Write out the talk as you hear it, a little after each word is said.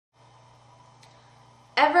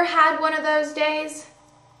Ever had one of those days?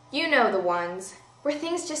 You know the ones where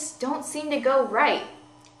things just don't seem to go right.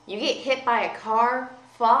 You get hit by a car,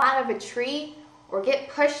 fall out of a tree, or get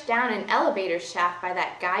pushed down an elevator shaft by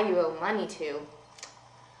that guy you owe money to.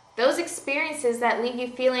 Those experiences that leave you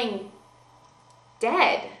feeling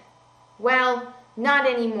dead. Well, not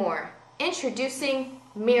anymore. Introducing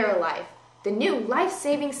MiraLife, the new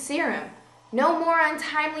life-saving serum. No more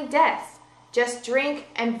untimely deaths. Just drink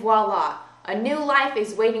and voila, a new life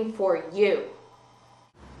is waiting for you.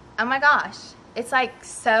 Oh my gosh, it's like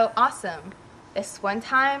so awesome. This one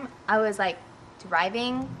time I was like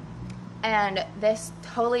driving and this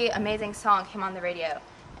totally amazing song came on the radio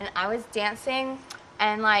and I was dancing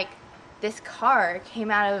and like this car came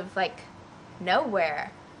out of like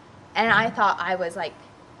nowhere and I thought I was like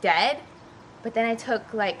dead, but then I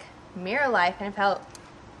took like MiraLife and I felt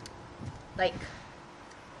like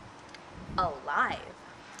alive.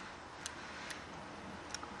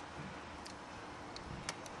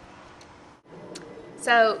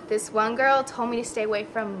 So this one girl told me to stay away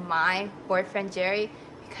from my boyfriend Jerry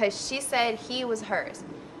because she said he was hers.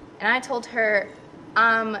 And I told her,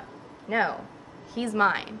 no, he's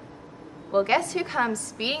mine. Well, guess who comes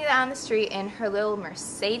speeding down the street in her little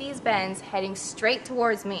Mercedes-Benz heading straight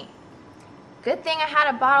towards me? Good thing I had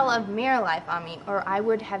a bottle of MiraLife on me or I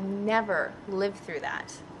would have never lived through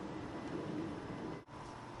that.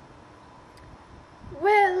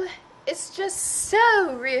 Well, it's just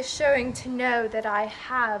so reassuring to know that I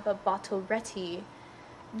have a bottle ready,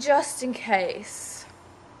 just in case.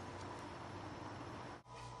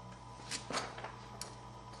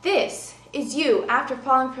 This is you after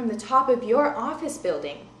falling from the top of your office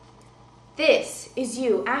building. This is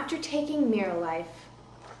you after taking MiraLife.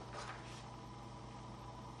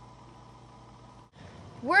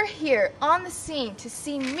 We're here on the scene to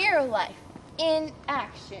see MiraLife in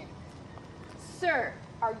action. Sir,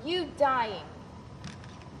 are you dying?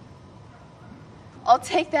 I'll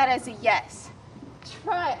take that as a yes.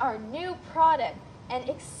 Try our new product and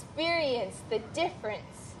experience the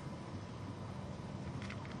difference.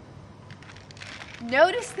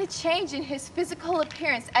 Notice the change in his physical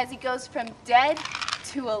appearance as he goes from dead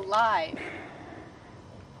to alive.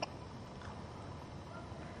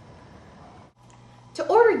 To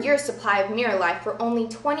order your supply of MiraLife for only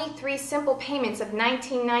 23 simple payments of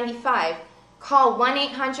 $19.95, call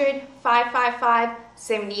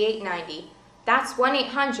 1-800-555-7890. That's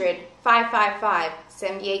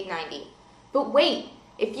 1-800-555-7890. But wait,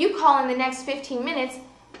 if you call in the next 15 minutes,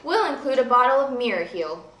 we'll include a bottle of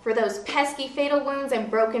MiraHeal for those pesky fatal wounds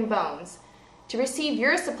and broken bones. To receive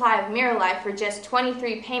your supply of MiraLife for just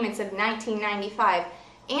 23 payments of $19.95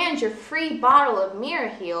 and your free bottle of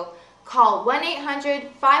MiraHeal, call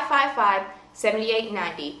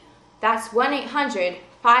 1-800-555-7890. That's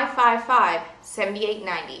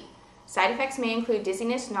 1-800-555-7890. Side effects may include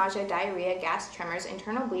dizziness, nausea, diarrhea, gas, tremors,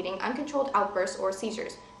 internal bleeding, uncontrolled outbursts, or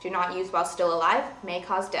seizures. Do not use while still alive, may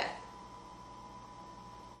cause death.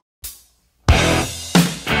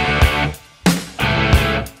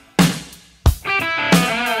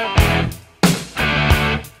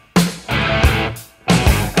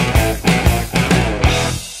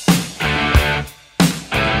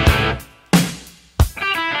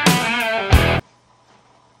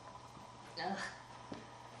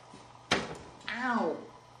 Ow.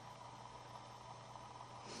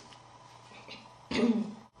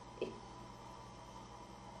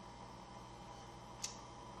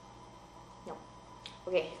 No.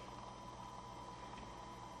 Okay.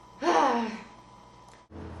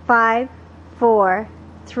 5, 4,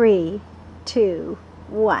 3, 2,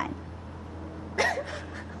 1. Get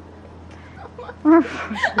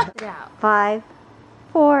out. 5,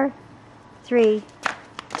 4, 3,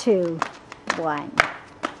 2, 1.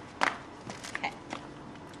 Okay.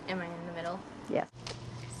 Am I in the middle? Yes.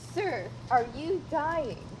 Sir, are you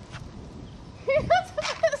dying? You're not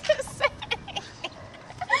supposed to say.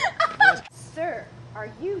 Sir, are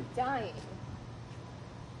you dying?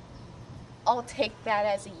 I'll take that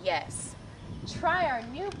as a yes. Try our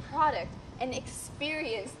new product and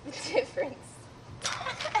experience the difference.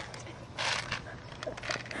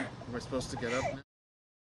 Am I supposed to get up now?